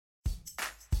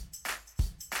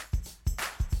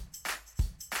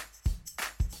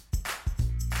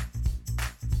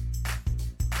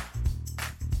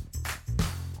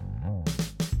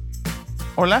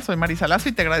Hola, soy Marisa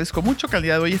y te agradezco mucho que el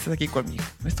día de hoy estés aquí conmigo.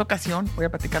 En esta ocasión voy a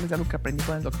platicarles de algo que aprendí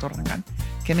con el doctor Rangan,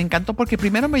 que me encantó porque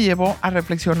primero me llevó a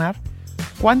reflexionar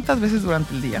cuántas veces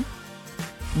durante el día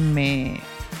me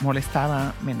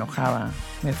molestaba, me enojaba,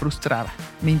 me frustraba,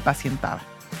 me impacientaba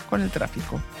con el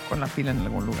tráfico, con la fila en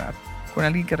algún lugar, con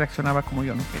alguien que reaccionaba como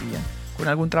yo no quería, con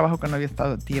algún trabajo que no había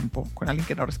estado a tiempo, con alguien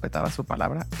que no respetaba su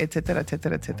palabra, etcétera,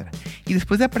 etcétera, etcétera. Y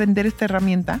después de aprender esta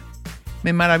herramienta,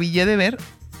 me maravillé de ver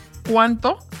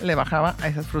cuánto le bajaba a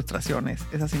esas frustraciones,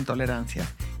 esas intolerancias,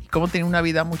 y cómo tenía una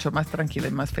vida mucho más tranquila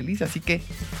y más feliz. Así que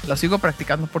lo sigo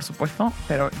practicando, por supuesto,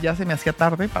 pero ya se me hacía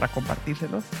tarde para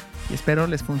compartírselos y espero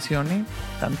les funcione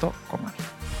tanto como a mí.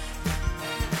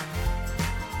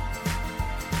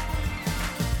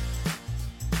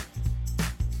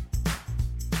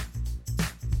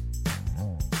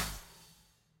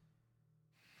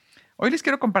 Hoy les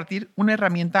quiero compartir una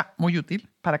herramienta muy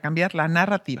útil para cambiar la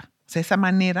narrativa, o sea, esa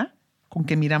manera con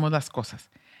que miramos las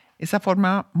cosas, esa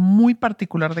forma muy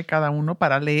particular de cada uno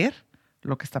para leer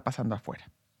lo que está pasando afuera.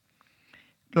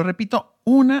 Lo repito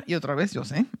una y otra vez, yo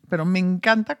sé, pero me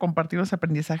encanta compartir los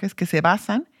aprendizajes que se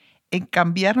basan en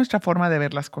cambiar nuestra forma de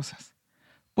ver las cosas,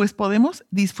 pues podemos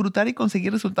disfrutar y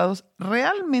conseguir resultados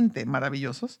realmente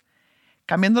maravillosos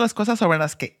cambiando las cosas sobre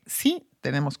las que sí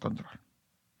tenemos control.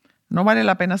 No vale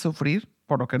la pena sufrir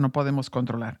por lo que no podemos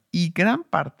controlar. Y gran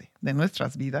parte de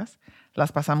nuestras vidas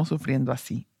las pasamos sufriendo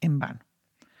así, en vano.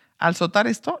 Al soltar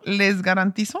esto, les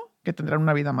garantizo que tendrán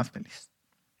una vida más feliz.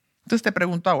 Entonces te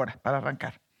pregunto ahora, para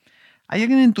arrancar. ¿Hay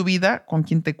alguien en tu vida con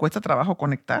quien te cuesta trabajo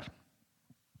conectar?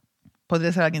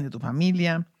 Podría ser alguien de tu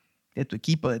familia, de tu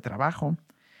equipo de trabajo.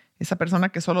 Esa persona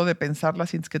que solo de pensarla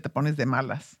sientes que te pones de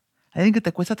malas. ¿Hay alguien que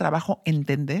te cuesta trabajo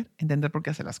entender por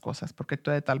qué hace las cosas, por qué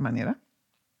actúa de tal manera?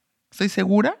 Estoy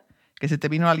segura que se te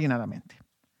vino alguien a la mente.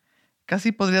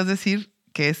 Casi podrías decir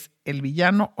que es el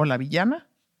villano o la villana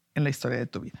en la historia de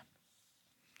tu vida.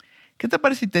 ¿Qué te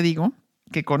parece si te digo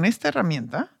que con esta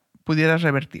herramienta pudieras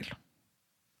revertirlo?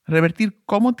 Revertir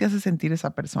cómo te hace sentir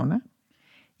esa persona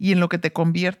y en lo que te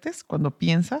conviertes cuando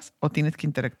piensas o tienes que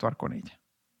interactuar con ella.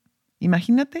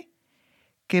 Imagínate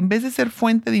que en vez de ser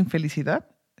fuente de infelicidad,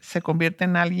 se convierte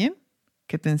en alguien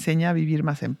que te enseña a vivir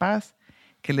más en paz,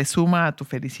 que le suma a tu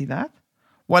felicidad,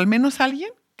 o al menos alguien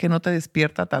que no te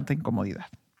despierta tanta incomodidad.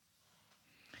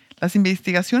 Las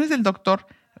investigaciones del doctor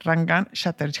Rangan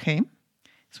Chatterjee,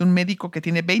 es un médico que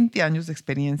tiene 20 años de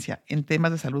experiencia en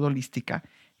temas de salud holística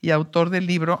y autor del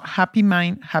libro Happy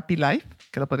Mind, Happy Life,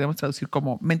 que lo podríamos traducir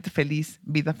como Mente Feliz,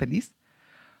 Vida Feliz,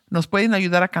 nos pueden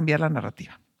ayudar a cambiar la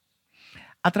narrativa.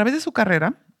 A través de su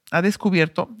carrera, ha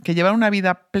descubierto que llevar una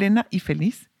vida plena y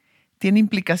feliz tiene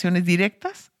implicaciones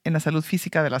directas en la salud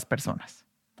física de las personas.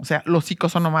 O sea, lo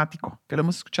psicosomático, que lo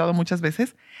hemos escuchado muchas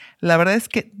veces, la verdad es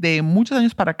que de muchos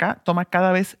años para acá toma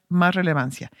cada vez más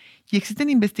relevancia. Y existen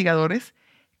investigadores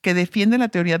que defienden la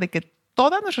teoría de que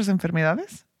todas nuestras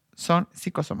enfermedades son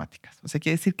psicosomáticas. O sea,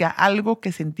 quiere decir que algo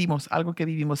que sentimos, algo que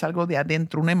vivimos, algo de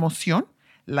adentro, una emoción,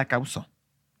 la causó.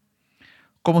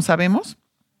 Como sabemos,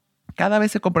 cada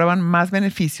vez se comprueban más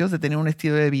beneficios de tener un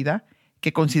estilo de vida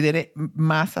que considere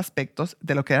más aspectos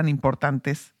de lo que eran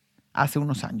importantes hace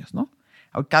unos años, ¿no?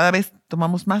 Cada vez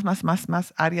tomamos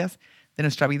más áreas de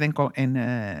nuestra vida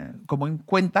como en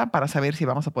cuenta para saber si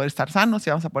vamos a poder estar sanos, si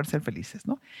vamos a poder ser felices,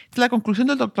 ¿no? Entonces, la conclusión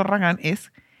del doctor Rangan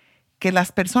es que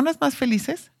las personas más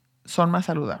felices son más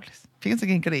saludables. Fíjense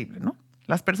qué increíble, ¿no?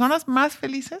 Las personas más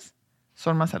felices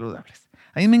son más saludables.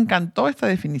 A mí me encantó esta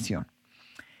definición.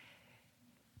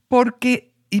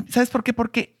 ¿Sabes por qué?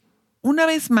 Porque una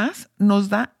vez más nos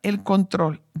da el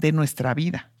control de nuestra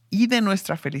vida y de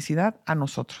nuestra felicidad a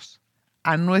nosotros,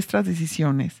 a nuestras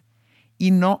decisiones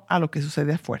y no a lo que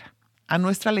sucede afuera, a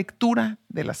nuestra lectura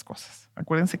de las cosas.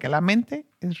 Acuérdense que la mente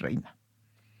es reina.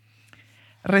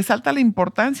 Resalta la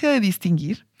importancia de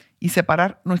distinguir y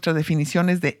separar nuestras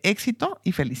definiciones de éxito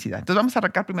y felicidad. Entonces vamos a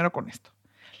arrancar primero con esto.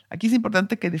 Aquí es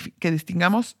importante que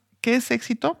distingamos qué es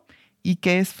éxito y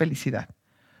qué es felicidad.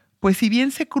 Pues si bien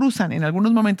se cruzan en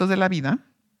algunos momentos de la vida,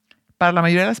 para la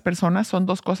mayoría de las personas son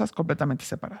dos cosas completamente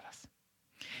separadas.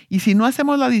 Y si no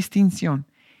hacemos la distinción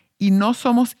y no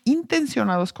somos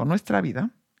intencionados con nuestra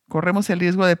vida, corremos el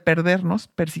riesgo de perdernos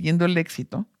persiguiendo el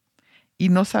éxito y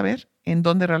no saber en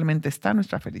dónde realmente está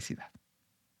nuestra felicidad.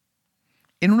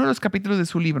 En uno de los capítulos de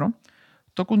su libro,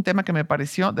 toca un tema que me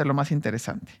pareció de lo más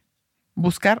interesante.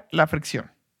 Buscar la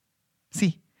fricción.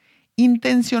 Sí,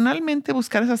 intencionalmente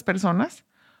buscar esas personas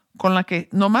con las que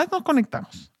nomás no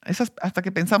conectamos, hasta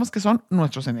que pensamos que son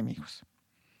nuestros enemigos.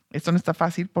 Esto no está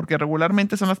fácil porque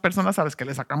regularmente son las personas a las que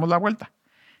le sacamos la vuelta,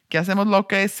 que hacemos lo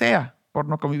que sea por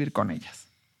no convivir con ellas.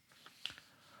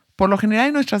 Por lo general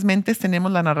en nuestras mentes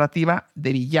tenemos la narrativa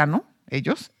de villano,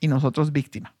 ellos, y nosotros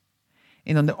víctima,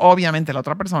 en donde obviamente la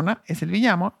otra persona es el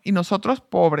villano y nosotros,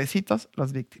 pobrecitos,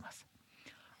 las víctimas.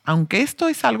 Aunque esto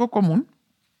es algo común,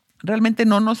 realmente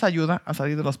no nos ayuda a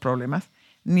salir de los problemas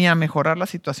ni a mejorar la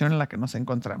situación en la que nos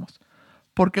encontramos,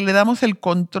 porque le damos el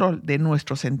control de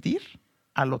nuestro sentir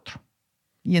al otro.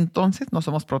 Y entonces no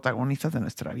somos protagonistas de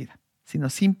nuestra vida,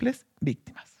 sino simples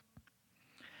víctimas.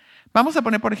 Vamos a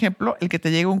poner, por ejemplo, el que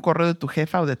te llegue un correo de tu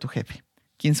jefa o de tu jefe,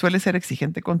 quien suele ser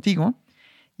exigente contigo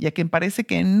y a quien parece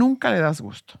que nunca le das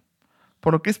gusto.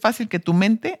 Por lo que es fácil que tu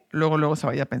mente luego se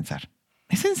vaya a pensar,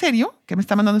 ¿es en serio que me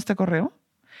está mandando este correo?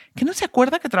 ¿Que no se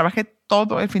acuerda que trabajé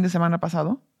todo el fin de semana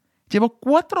pasado? Llevo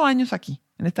 4 años aquí,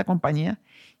 en esta compañía,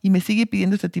 y me sigue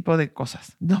pidiendo este tipo de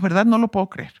cosas. No, ¿verdad? No lo puedo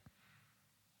creer.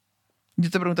 Yo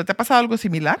te pregunto, ¿te ha pasado algo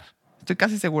similar? Estoy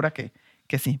casi segura que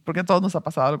sí, porque a todos nos ha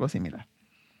pasado algo similar.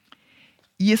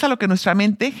 Y es a lo que nuestra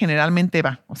mente generalmente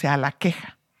va, o sea, a la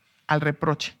queja, al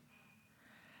reproche.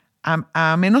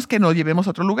 A menos que nos llevemos a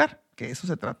otro lugar, que eso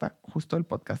se trata justo del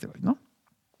podcast de hoy, ¿no?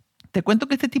 Te cuento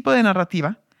que este tipo de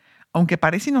narrativa, aunque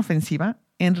parece inofensiva,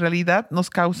 en realidad nos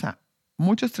causa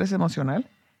mucho estrés emocional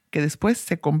que después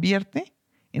se convierte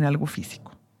en algo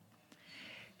físico.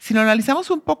 Si lo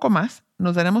analizamos un poco más,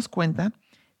 nos daremos cuenta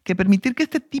que permitir que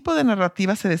este tipo de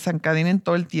narrativas se desencadenen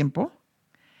todo el tiempo,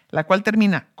 la cual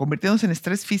termina convirtiéndose en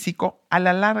estrés físico, a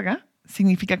la larga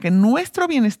significa que nuestro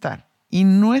bienestar y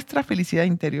nuestra felicidad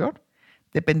interior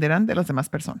dependerán de las demás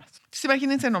personas. Entonces,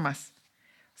 imagínense nomás.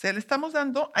 O sea, le estamos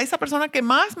dando a esa persona que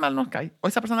más mal nos cae, o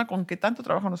esa persona con que tanto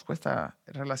trabajo nos cuesta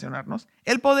relacionarnos,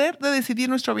 el poder de decidir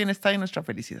nuestro bienestar y nuestra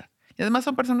felicidad. Y además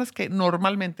son personas que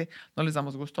normalmente no les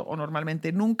damos gusto o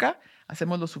normalmente nunca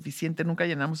hacemos lo suficiente, nunca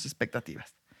llenamos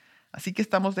expectativas. Así que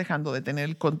estamos dejando de tener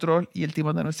el control y el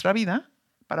timón de nuestra vida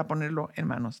para ponerlo en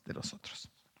manos de los otros.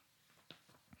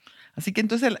 Así que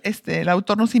entonces el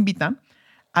autor nos invita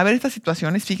a ver estas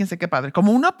situaciones, fíjense qué padre,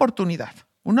 como una oportunidad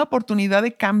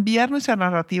de cambiar nuestra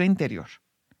narrativa interior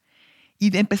y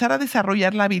de empezar a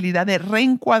desarrollar la habilidad de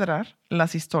reencuadrar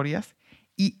las historias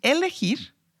y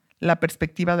elegir la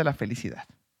perspectiva de la felicidad.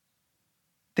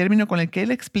 Término con el que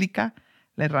él explica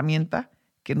la herramienta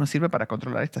que nos sirve para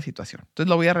controlar esta situación. Entonces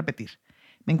lo voy a repetir.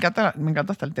 Me encanta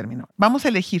hasta el término. Vamos a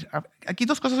elegir. Aquí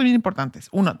 2 cosas bien importantes.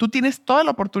 1, tú tienes toda la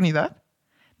oportunidad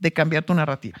de cambiar tu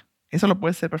narrativa. Eso lo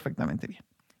puedes hacer perfectamente bien.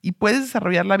 Y puedes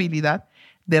desarrollar la habilidad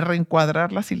de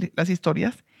reencuadrar las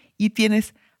historias y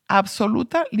tienes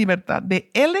absoluta libertad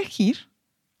de elegir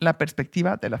la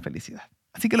perspectiva de la felicidad.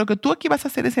 Así que lo que tú aquí vas a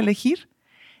hacer es elegir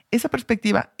esa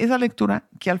perspectiva, esa lectura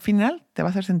que al final te va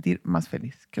a hacer sentir más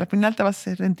feliz, que al final te va a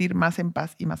hacer sentir más en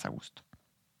paz y más a gusto.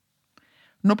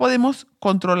 No podemos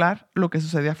controlar lo que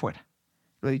sucede afuera,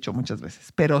 lo he dicho muchas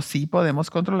veces, pero sí podemos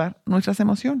controlar nuestras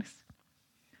emociones.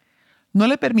 No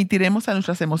le permitiremos a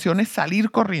nuestras emociones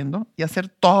salir corriendo y hacer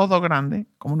todo grande,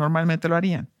 como normalmente lo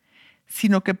harían,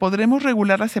 sino que podremos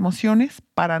regular las emociones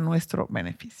para nuestro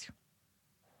beneficio.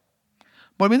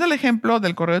 Volviendo al ejemplo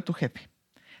del correo de tu jefe,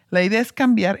 la idea es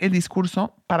cambiar el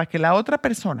discurso para que la otra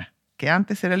persona, que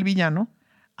antes era el villano,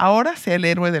 ahora sea el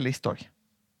héroe de la historia.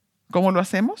 ¿Cómo lo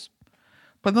hacemos?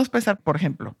 Podemos pensar, por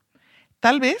ejemplo,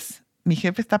 tal vez mi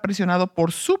jefe está presionado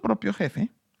por su propio jefe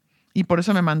y por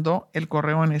eso me mandó el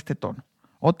correo en este tono.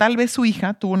 O tal vez su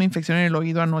hija tuvo una infección en el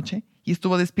oído anoche y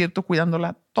estuvo despierto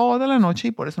cuidándola toda la noche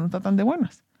y por eso no está tan de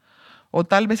buenas. O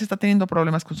tal vez está teniendo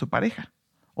problemas con su pareja.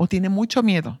 O tiene mucho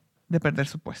miedo de perder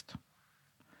su puesto.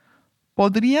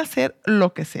 Podría ser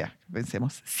lo que sea,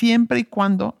 pensemos, siempre y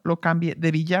cuando lo cambie de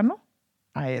villano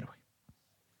a héroe.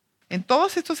 En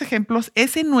todos estos ejemplos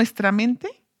es en nuestra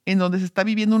mente en donde se está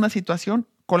viviendo una situación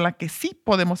con la que sí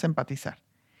podemos empatizar.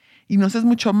 Y nos es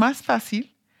mucho más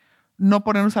fácil no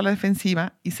ponernos a la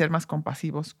defensiva y ser más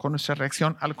compasivos con nuestra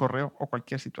reacción al correo o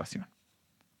cualquier situación.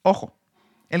 Ojo,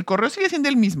 el correo sigue siendo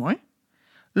el mismo, ¿eh?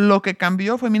 Lo que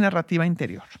cambió fue mi narrativa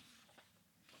interior.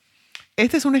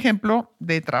 Este es un ejemplo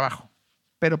de trabajo,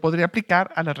 pero podría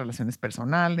aplicar a las relaciones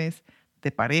personales,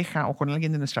 de pareja o con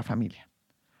alguien de nuestra familia.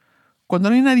 Cuando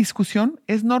hay una discusión,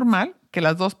 es normal que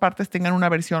las 2 partes tengan una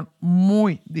versión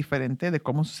muy diferente de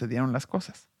cómo sucedieron las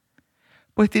cosas.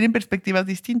 Pues tienen perspectivas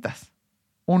distintas.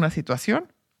 Una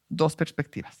situación, 2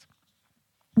 perspectivas.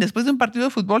 Después de un partido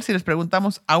de fútbol, si les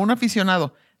preguntamos a un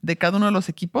aficionado de cada uno de los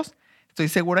equipos, estoy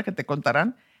segura que te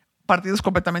contarán partidos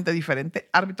completamente diferentes,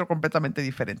 árbitro completamente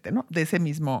diferente, ¿no? De ese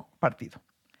mismo partido.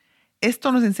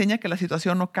 Esto nos enseña que la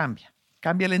situación no cambia.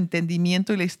 Cambia el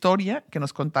entendimiento y la historia que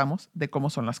nos contamos de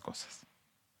cómo son las cosas.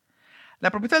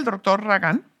 La propuesta del doctor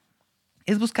Ragan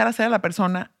es buscar hacer a la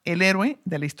persona el héroe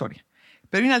de la historia.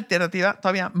 Pero hay una alternativa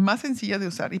todavía más sencilla de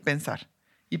usar y pensar,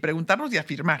 y preguntarnos y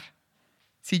afirmar.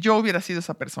 Si yo hubiera sido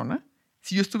esa persona,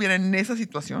 si yo estuviera en esa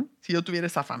situación, si yo tuviera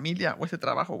esa familia o ese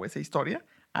trabajo o esa historia,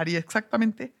 haría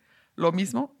exactamente lo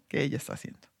mismo que ella está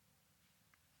haciendo.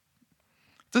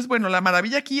 Entonces, bueno, la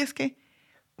maravilla aquí es que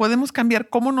podemos cambiar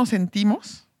cómo nos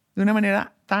sentimos de una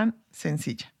manera tan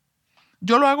sencilla.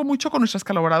 Yo lo hago mucho con nuestras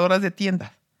colaboradoras de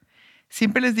tiendas.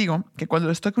 Siempre les digo que cuando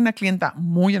les toque una clienta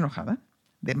muy enojada,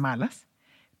 de malas,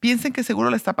 piensen que seguro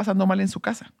le está pasando mal en su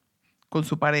casa, con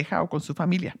su pareja o con su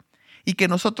familia. Y que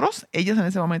nosotros, ellas en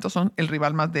ese momento, son el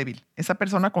rival más débil. Esa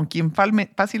persona con quien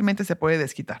fácilmente se puede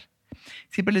desquitar.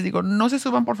 Siempre les digo, no se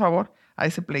suban por favor a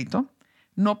ese pleito,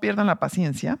 no pierdan la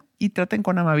paciencia y traten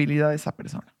con amabilidad a esa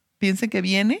persona. Piensen que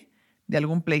viene de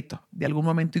algún pleito, de algún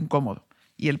momento incómodo.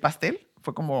 Y el pastel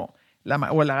fue como,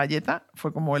 o la galleta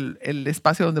fue como el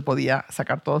espacio donde podía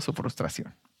sacar toda su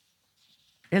frustración.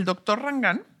 El doctor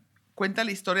Rangan cuenta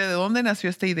la historia de dónde nació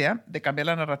esta idea de cambiar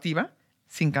la narrativa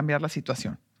sin cambiar la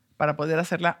situación, para poder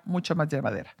hacerla mucho más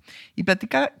llevadera. Y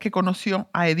platica que conoció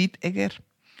a Edith Eger,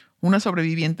 una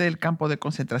sobreviviente del campo de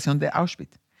concentración de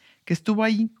Auschwitz, que estuvo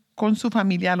ahí con su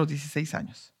familia a los 16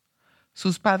 años.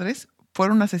 Sus padres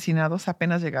fueron asesinados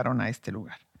apenas llegaron a este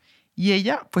lugar y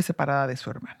ella fue separada de su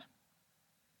hermana.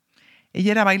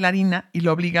 Ella era bailarina y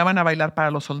la obligaban a bailar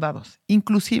para los soldados.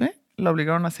 Inclusive la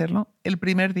obligaron a hacerlo el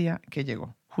primer día que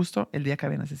llegó, justo el día que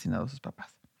habían asesinado a sus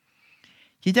papás.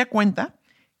 Y ella cuenta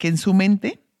que en su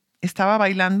mente estaba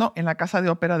bailando en la Casa de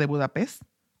Ópera de Budapest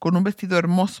con un vestido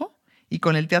hermoso y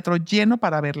con el teatro lleno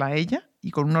para verla a ella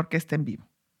y con una orquesta en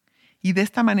vivo. Y de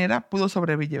esta manera pudo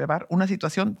sobrellevar una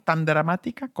situación tan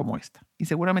dramática como esta. Y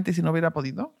seguramente si no hubiera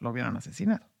podido, lo hubieran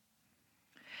asesinado.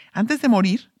 Antes de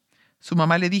morir, su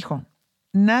mamá le dijo,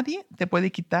 nadie te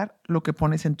puede quitar lo que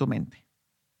pones en tu mente.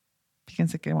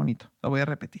 Fíjense qué bonito, lo voy a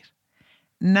repetir.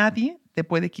 Nadie te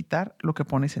puede quitar lo que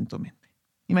pones en tu mente.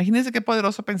 Imagínense qué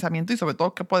poderoso pensamiento y sobre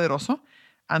todo qué poderoso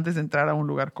antes de entrar a un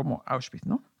lugar como Auschwitz,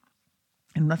 ¿no?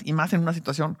 Y más en una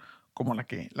situación como la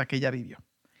que ella vivió.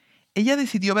 Ella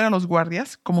decidió ver a los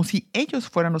guardias como si ellos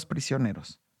fueran los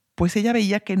prisioneros, pues ella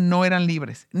veía que no eran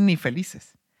libres ni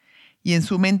felices. Y en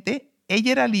su mente,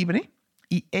 ella era libre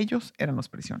y ellos eran los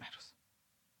prisioneros.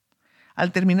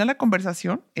 Al terminar la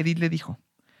conversación, Edith le dijo,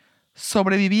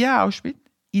 sobreviví a Auschwitz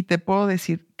y te puedo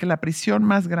decir que la prisión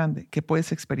más grande que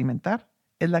puedes experimentar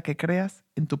es la que creas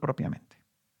en tu propia mente.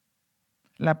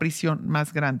 La prisión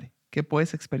más grande que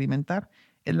puedes experimentar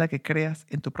es la que creas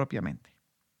en tu propia mente.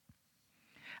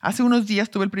 Hace unos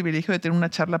días tuve el privilegio de tener una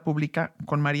charla pública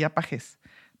con María Pajés,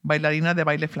 bailarina de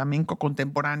baile flamenco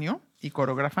contemporáneo y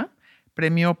coreógrafa,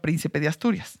 premio Príncipe de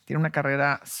Asturias. Tiene una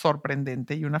carrera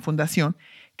sorprendente y una fundación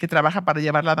que trabaja para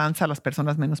llevar la danza a las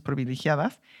personas menos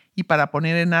privilegiadas y para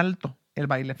poner en alto el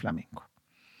baile flamenco.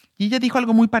 Y ella dijo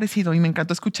algo muy parecido y me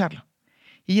encantó escucharlo.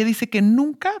 Y ella dice que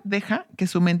nunca deja que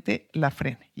su mente la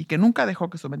frene y que nunca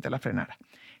dejó que su mente la frenara.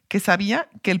 Que sabía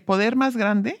que el poder más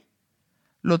grande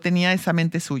lo tenía esa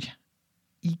mente suya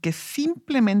y que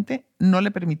simplemente no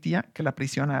le permitía que la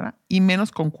aprisionara y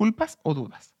menos con culpas o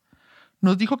dudas.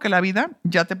 Nos dijo que la vida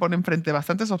ya te pone enfrente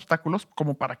bastantes obstáculos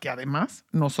como para que además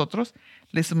nosotros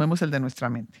le sumemos el de nuestra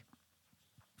mente.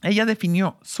 Ella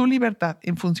definió su libertad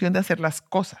en función de hacer las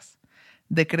cosas,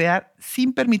 de crear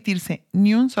sin permitirse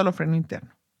ni un solo freno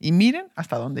interno. Y miren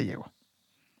hasta dónde llegó.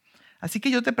 Así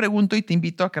que yo te pregunto y te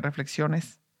invito a que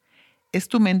reflexiones. ¿Es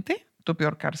tu mente tu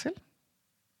peor cárcel?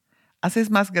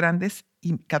 ¿Haces más grandes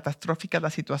y catastróficas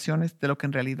las situaciones de lo que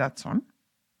en realidad son?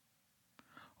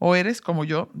 ¿O eres, como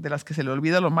yo, de las que se le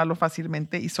olvida lo malo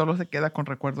fácilmente y solo se queda con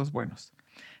recuerdos buenos?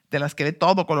 De las que ve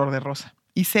todo color de rosa.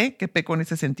 Y sé que peco en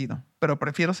ese sentido, pero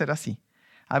prefiero ser así,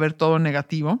 a ver todo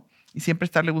negativo y siempre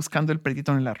estarle buscando el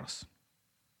pelito en el arroz.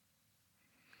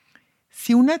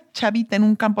 Si una chavita en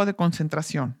un campo de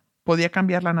concentración podía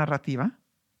cambiar la narrativa,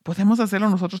 podemos hacerlo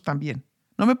nosotros también.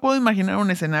 No me puedo imaginar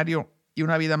un escenario y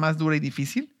una vida más dura y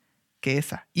difícil que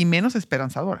esa, y menos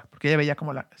esperanzadora, porque ella veía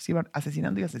cómo se iban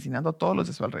asesinando y asesinando a todos los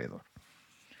de su alrededor.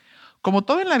 Como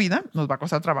todo en la vida, nos va a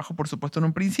costar trabajo, por supuesto, en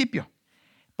un principio.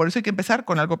 Por eso hay que empezar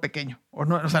con algo pequeño.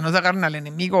 No se agarren al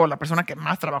enemigo o la persona que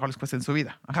más trabajo les cuesta en su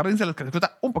vida. Agárrense a los que les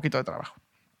cuesta un poquito de trabajo.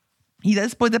 Y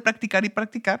después de practicar y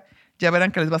practicar, ya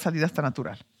verán que les va a salir hasta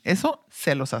natural. Eso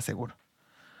se los aseguro.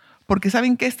 Porque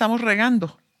 ¿saben qué? Estamos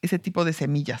regando ese tipo de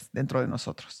semillas dentro de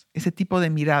nosotros. Ese tipo de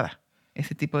mirada,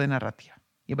 ese tipo de narrativa.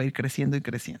 Y va a ir creciendo y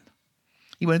creciendo.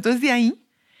 Y bueno, entonces de ahí,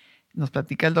 nos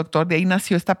platica el doctor, de ahí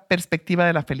nació esta perspectiva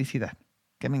de la felicidad,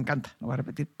 que me encanta. Lo voy a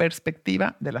repetir,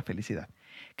 perspectiva de la felicidad,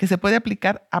 que se puede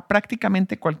aplicar a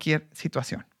prácticamente cualquier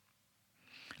situación.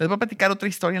 Les voy a platicar otra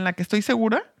historia en la que estoy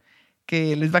segura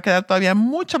que les va a quedar todavía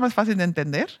mucho más fácil de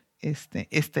entender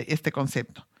este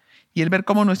concepto. y el ver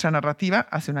cómo nuestra narrativa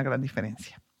hace una gran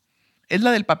diferencia. Es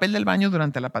la del papel del baño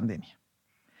durante la pandemia.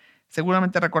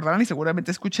 Seguramente recordarán y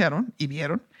seguramente escucharon y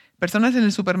vieron personas en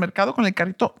el supermercado con el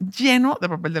carrito lleno de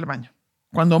papel del baño,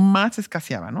 cuando más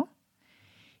escaseaba, ¿no?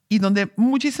 Y donde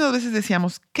muchísimas veces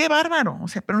decíamos, ¡qué bárbaro! O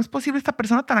sea, pero no es posible esta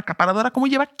persona tan acaparadora, ¿cómo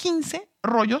lleva 15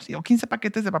 rollos o 15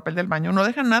 paquetes de papel del baño? No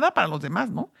deja nada para los demás,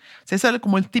 ¿no? O sea, eso es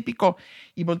como el típico,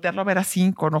 y voltearlo a ver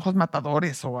así, con ojos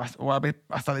matadores, o a ver,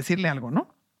 hasta decirle algo,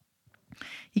 ¿no?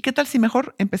 ¿Y qué tal si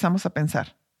mejor empezamos a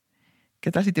pensar? ¿Qué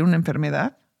tal si tiene una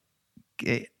enfermedad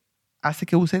que hace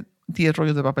que use 10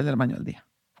 rollos de papel del baño al día?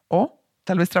 O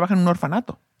tal vez trabaja en un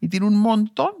orfanato y tiene un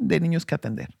montón de niños que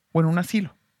atender, o en un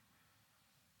asilo.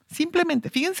 Simplemente,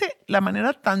 fíjense la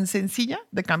manera tan sencilla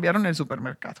de cambiar en el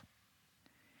supermercado.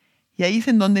 Y ahí es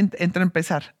en donde entra a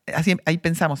empezar. Así, ahí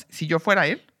pensamos, si yo fuera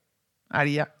él,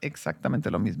 haría exactamente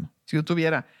lo mismo. Si yo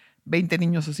tuviera 20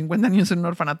 niños o 50 niños en un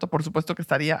orfanato, por supuesto que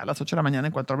estaría a las 8 de la mañana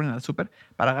en cuanto abren al súper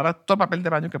para agarrar todo papel de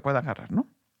baño que pueda agarrar, ¿no?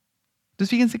 Entonces,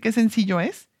 fíjense qué sencillo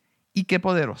es y qué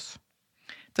poderoso.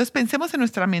 Entonces, pensemos en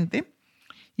nuestra mente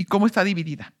y cómo está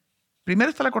dividida. Primero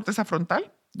está la corteza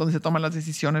frontal, donde se toman las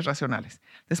decisiones racionales.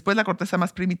 Después la corteza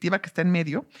más primitiva, que está en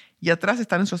medio, y atrás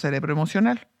está nuestro cerebro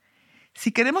emocional.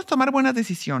 Si queremos tomar buenas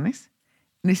decisiones,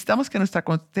 necesitamos que nuestra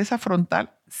corteza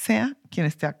frontal sea quien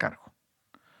esté a cargo.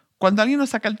 Cuando alguien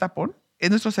nos saca el tapón, es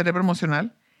nuestro cerebro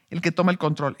emocional el que toma el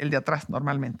control, el de atrás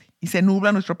normalmente, y se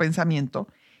nubla nuestro pensamiento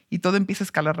y todo empieza a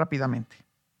escalar rápidamente.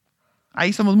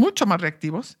 Ahí somos mucho más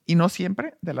reactivos y no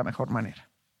siempre de la mejor manera.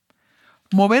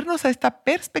 Movernos a esta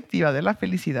perspectiva de la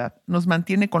felicidad nos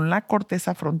mantiene con la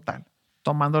corteza frontal,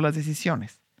 tomando las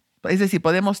decisiones. Es decir,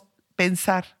 podemos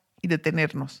pensar y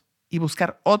detenernos y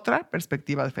buscar otra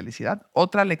perspectiva de felicidad,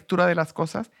 otra lectura de las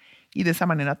cosas y de esa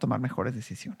manera tomar mejores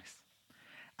decisiones.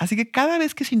 Así que cada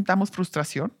vez que sintamos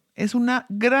frustración, es una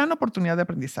gran oportunidad de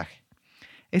aprendizaje.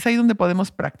 Es ahí donde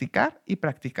podemos practicar y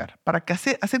practicar para que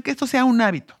hacer que esto sea un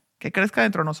hábito, que crezca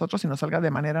dentro de nosotros y nos salga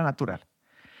de manera natural.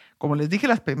 Como les dije,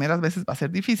 las primeras veces va a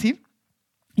ser difícil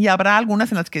y habrá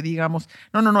algunas en las que digamos,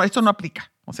 no, esto no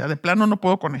aplica. O sea, de plano no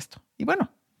puedo con esto. Y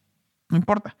bueno, no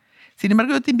importa. Sin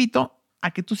embargo, yo te invito a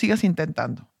que tú sigas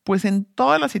intentando, pues en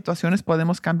todas las situaciones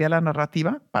podemos cambiar la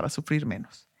narrativa para sufrir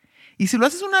menos. Y si lo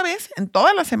haces una vez en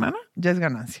toda la semana, ya es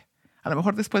ganancia. A lo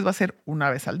mejor después va a ser una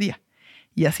vez al día.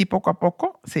 Y así poco a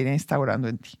poco se irá instaurando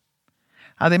en ti.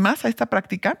 Además, a esta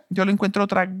práctica yo le encuentro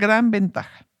otra gran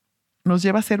ventaja. Nos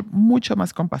lleva a ser mucho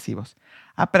más compasivos,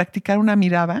 a practicar una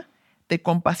mirada de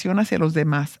compasión hacia los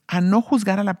demás, a no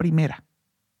juzgar a la primera,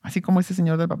 así como ese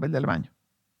señor del papel del baño,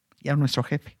 y a nuestro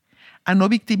jefe, a no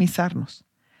victimizarnos,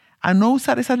 a no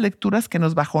usar esas lecturas que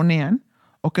nos bajonean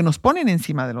o que nos ponen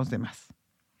encima de los demás.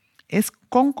 Es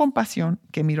con compasión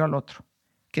que miro al otro,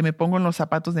 que me pongo en los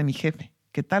zapatos de mi jefe,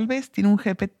 que tal vez tiene un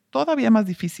jefe todavía más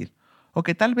difícil, o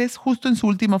que tal vez justo en su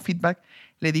último feedback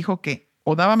le dijo que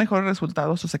o daba mejores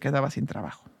resultados o se quedaba sin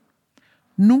trabajo.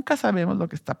 Nunca sabemos lo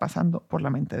que está pasando por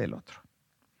la mente del otro.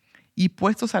 Y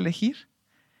puestos a elegir,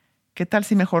 ¿qué tal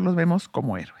si mejor los vemos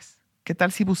como héroes? ¿Qué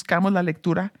tal si buscamos la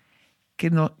lectura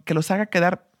que los haga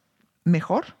quedar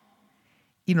mejor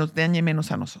y nos dañe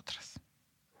menos a nosotras?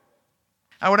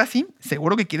 Ahora sí,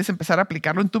 seguro que quieres empezar a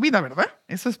aplicarlo en tu vida, ¿verdad?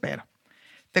 Eso espero.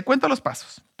 Te cuento los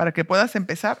pasos para que puedas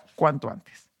empezar cuanto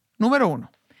antes. Número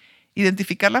 1.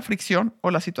 Identificar la fricción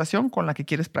o la situación con la que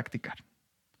quieres practicar.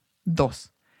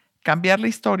 2. Cambiar la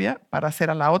historia para hacer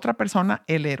a la otra persona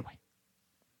el héroe.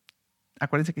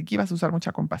 Acuérdense que aquí vas a usar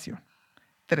mucha compasión.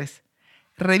 3.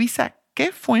 Revisa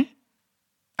qué fue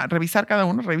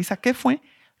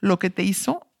lo que te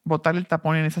hizo botar el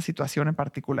tapón en esa situación en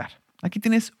particular. Aquí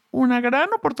tienes una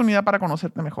gran oportunidad para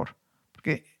conocerte mejor,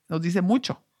 porque nos dice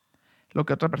mucho lo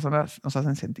que otras personas nos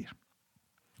hacen sentir.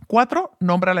 4.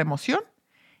 Nombra la emoción.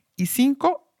 Y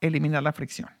 5, eliminar la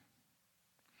fricción.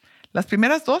 Las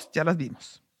primeras 2 ya las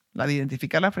vimos. La de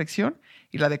identificar la fricción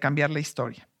y la de cambiar la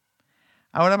historia.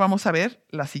 Ahora vamos a ver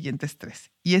las siguientes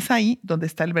 3. Y es ahí donde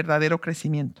está el verdadero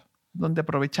crecimiento, donde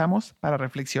aprovechamos para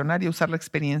reflexionar y usar la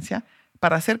experiencia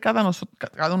para hacer cada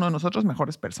uno de nosotros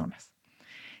mejores personas.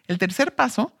 El tercer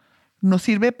paso nos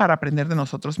sirve para aprender de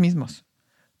nosotros mismos.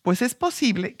 Pues es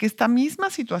posible que esta misma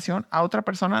situación a otra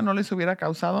persona no les hubiera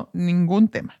causado ningún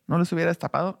tema, no les hubiera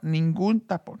destapado ningún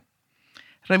tapón.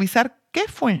 Revisar qué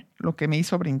fue lo que me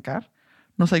hizo brincar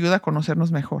nos ayuda a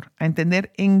conocernos mejor, a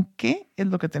entender en qué es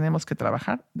lo que tenemos que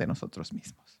trabajar de nosotros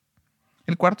mismos.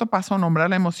 El cuarto paso, nombrar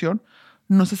la emoción,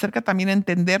 nos acerca también a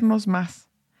entendernos más,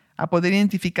 a poder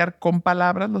identificar con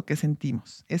palabras lo que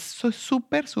sentimos. Eso es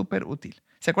súper, súper útil.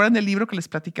 ¿Se acuerdan del libro que les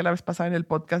platiqué la vez pasada en el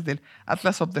podcast del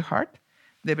Atlas of the Heart?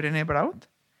 De Brené Brown.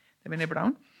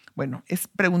 Bueno, es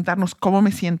preguntarnos cómo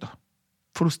me siento.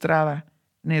 frustrada,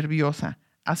 nerviosa,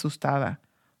 asustada,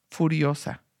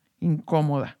 furiosa,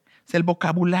 incómoda. O sea, el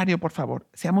vocabulario, por favor,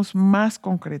 seamos más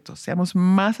concretos, seamos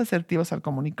más asertivos al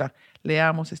comunicar.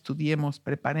 Leamos, estudiemos,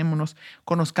 preparémonos,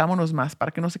 conozcámonos más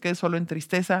para que no se quede solo en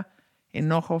tristeza,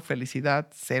 enojo, felicidad,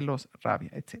 celos, rabia,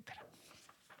 etc.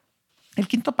 El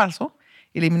quinto paso,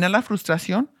 eliminar la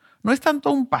frustración, no es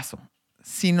tanto un paso,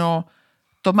 sino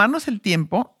tomarnos el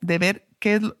tiempo de ver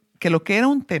que lo que era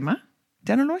un tema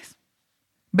ya no lo es.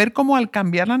 Ver cómo al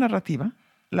cambiar la narrativa,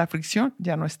 la fricción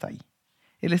ya no está ahí.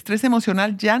 El estrés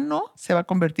emocional ya no se va a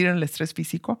convertir en el estrés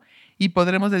físico y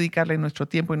podremos dedicarle nuestro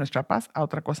tiempo y nuestra paz a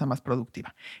otra cosa más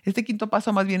productiva. Este quinto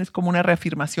paso más bien es como una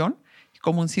reafirmación,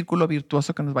 como un círculo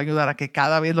virtuoso que nos va a ayudar a que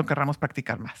cada vez lo querramos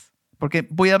practicar más. Porque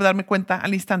voy a darme cuenta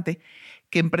al instante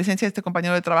que en presencia de este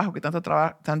compañero de trabajo que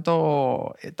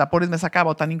tanto tapones me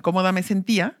sacaba o tan incómoda me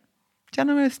sentía, ya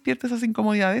no me despierto esas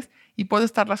incomodidades y puedo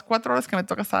estar las 4 horas que me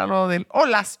toca estar a lo del o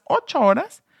las 8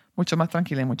 horas mucho más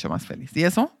tranquila y mucho más feliz. Y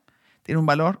eso tiene un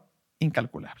valor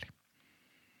incalculable.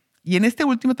 Y en este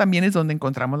último también es donde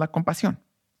encontramos la compasión.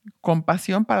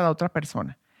 Compasión para la otra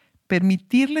persona.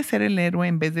 Permitirle ser el héroe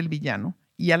en vez del villano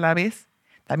y a la vez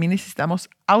también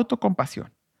necesitamos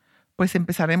autocompasión, pues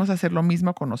empezaremos a hacer lo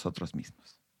mismo con nosotros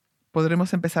mismos.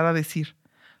 Podremos empezar a decir,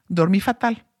 dormí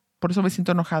fatal, por eso me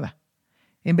siento enojada,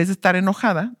 en vez de estar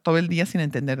enojada todo el día sin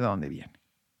entender de dónde viene.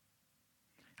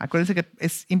 Acuérdense que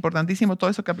es importantísimo todo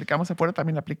eso que aplicamos afuera,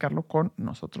 también aplicarlo con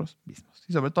nosotros mismos.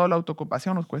 Y sobre todo la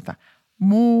autocompasión nos cuesta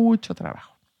mucho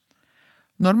trabajo.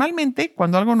 Normalmente,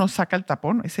 cuando algo nos saca el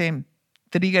tapón, ese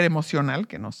trigger emocional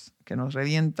que nos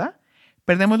revienta,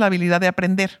 perdemos la habilidad de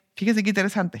aprender. Fíjense qué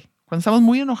interesante. Cuando estamos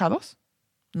muy enojados,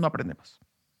 no aprendemos.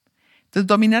 Entonces,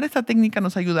 dominar esta técnica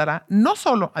nos ayudará no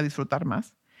solo a disfrutar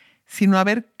más, sino a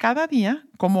ver cada día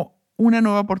como una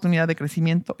nueva oportunidad de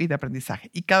crecimiento y de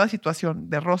aprendizaje. Y cada situación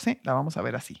de roce la vamos a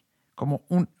ver así, como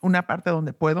una parte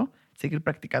donde puedo seguir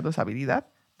practicando esa habilidad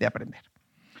de aprender.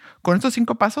 Con estos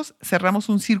 5 pasos cerramos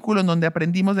un círculo en donde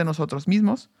aprendimos de nosotros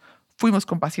mismos, fuimos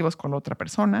compasivos con la otra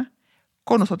persona,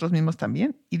 con nosotros mismos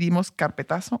también y dimos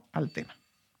carpetazo al tema.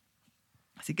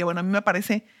 Así que bueno, a mí me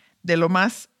parece de lo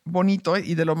más bonito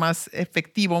y de lo más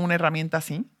efectivo una herramienta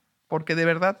así, porque de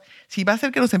verdad, sí va a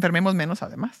hacer que nos enfermemos menos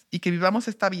además y que vivamos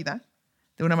esta vida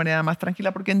de una manera más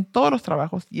tranquila, porque en todos los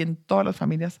trabajos y en todas las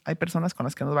familias hay personas con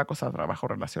las que nos va a costar trabajo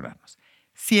relacionarnos.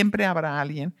 Siempre habrá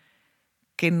alguien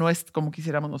que no es como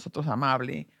quisiéramos nosotros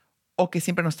amable, o que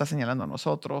siempre nos está señalando a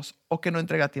nosotros, o que no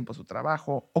entrega a tiempo su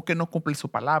trabajo, o que no cumple su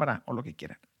palabra, o lo que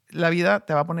quieran. La vida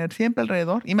te va a poner siempre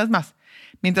alrededor, y más.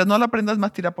 Mientras no lo aprendas,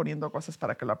 más te irá poniendo cosas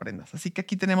para que lo aprendas. Así que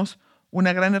aquí tenemos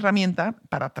una gran herramienta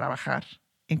para trabajar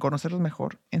en conocerlos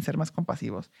mejor, en ser más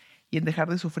compasivos y en dejar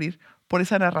de sufrir por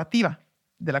esa narrativa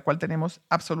de la cual tenemos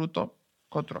absoluto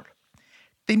control.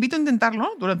 Te invito a intentarlo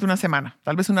durante una semana,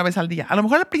 tal vez una vez al día. A lo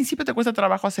mejor al principio te cuesta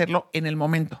trabajo hacerlo en el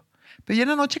momento, pero ya en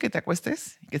la noche que te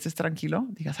acuestes y que estés tranquilo,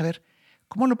 digas, a ver,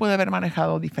 ¿cómo lo puede haber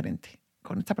manejado diferente?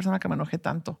 Con esta persona que me enojé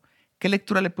tanto, ¿qué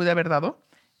lectura le pude haber dado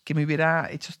que me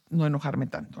hubiera hecho no enojarme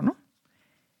tanto, ¿no?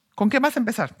 ¿Con qué vas a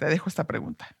empezar? Te dejo esta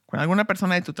pregunta. ¿Con alguna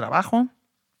persona de tu trabajo?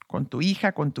 ¿Con tu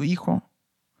hija? ¿Con tu hijo?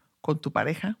 ¿Con tu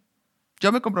pareja?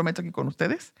 Yo me comprometo aquí con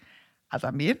ustedes a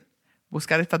también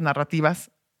buscar estas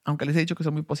narrativas, aunque les he dicho que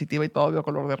soy muy positiva y todo veo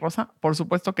color de rosa. Por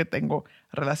supuesto que tengo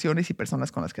relaciones y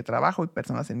personas con las que trabajo y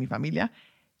personas en mi familia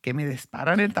que me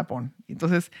disparan el tapón.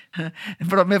 Entonces,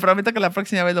 me prometo que la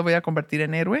próxima vez lo voy a convertir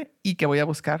en héroe y que voy a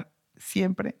buscar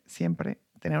siempre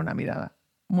tener una mirada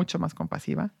mucho más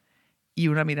compasiva y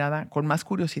una mirada con más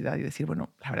curiosidad y decir,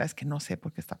 bueno, la verdad es que no sé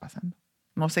por qué está pasando.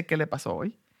 No sé qué le pasó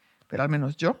hoy, pero al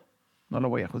menos yo no lo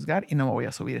voy a juzgar y no me voy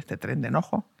a subir este tren de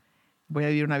enojo. Voy a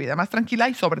vivir una vida más tranquila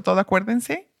y sobre todo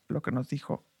acuérdense lo que nos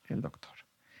dijo el doctor.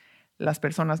 Las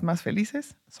personas más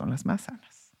felices son las más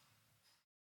sanas.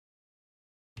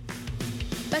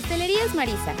 Pastelerías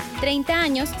Marisa, 30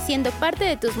 años siendo parte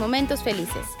de tus momentos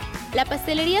felices. La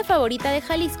pastelería favorita de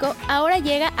Jalisco ahora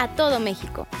llega a todo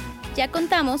México. Ya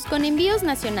contamos con envíos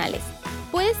nacionales.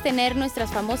 Puedes tener nuestras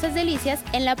famosas delicias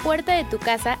en la puerta de tu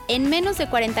casa en menos de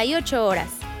 48 horas.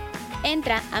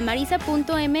 Entra a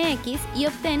marisa.mx y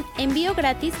obtén envío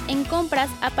gratis en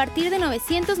compras a partir de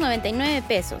 999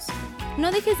 pesos. No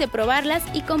dejes de probarlas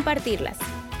y compartirlas.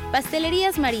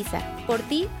 Pastelerías Marisa, por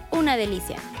ti, una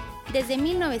delicia. Desde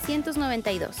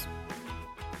 1992.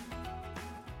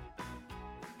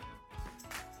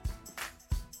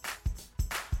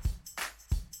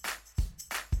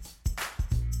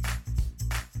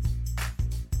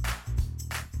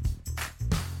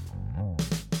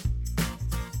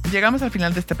 Llegamos al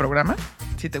final de este programa.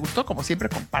 Si te gustó, como siempre,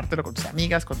 compártelo con tus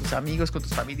amigas, con tus amigos, con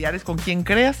tus familiares, con quien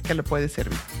creas que le puede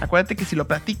servir. Acuérdate que si lo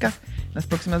platicas en las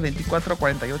próximas 24 o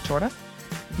 48 horas,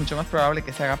 es mucho más probable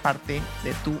que se haga parte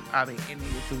de tu ADN y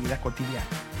de tu vida cotidiana.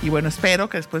 Y bueno, espero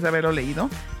que después de haberlo leído,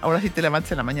 ahora sí te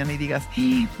levantes en la mañana y digas,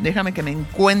 déjame que me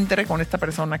encuentre con esta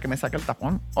persona que me saca el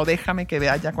tapón, o déjame que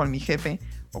vaya con mi jefe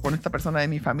o con esta persona de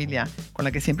mi familia con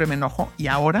la que siempre me enojo, y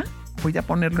ahora voy a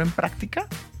ponerlo en práctica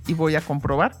y voy a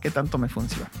comprobar qué tanto me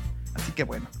funciona. Así que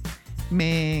bueno,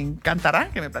 me encantará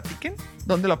que me platiquen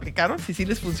dónde lo aplicaron, si sí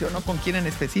les funcionó, con quién en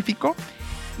específico.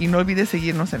 Y no olvides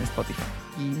seguirnos en Spotify.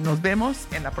 Y nos vemos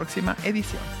en la próxima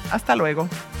edición. Hasta luego.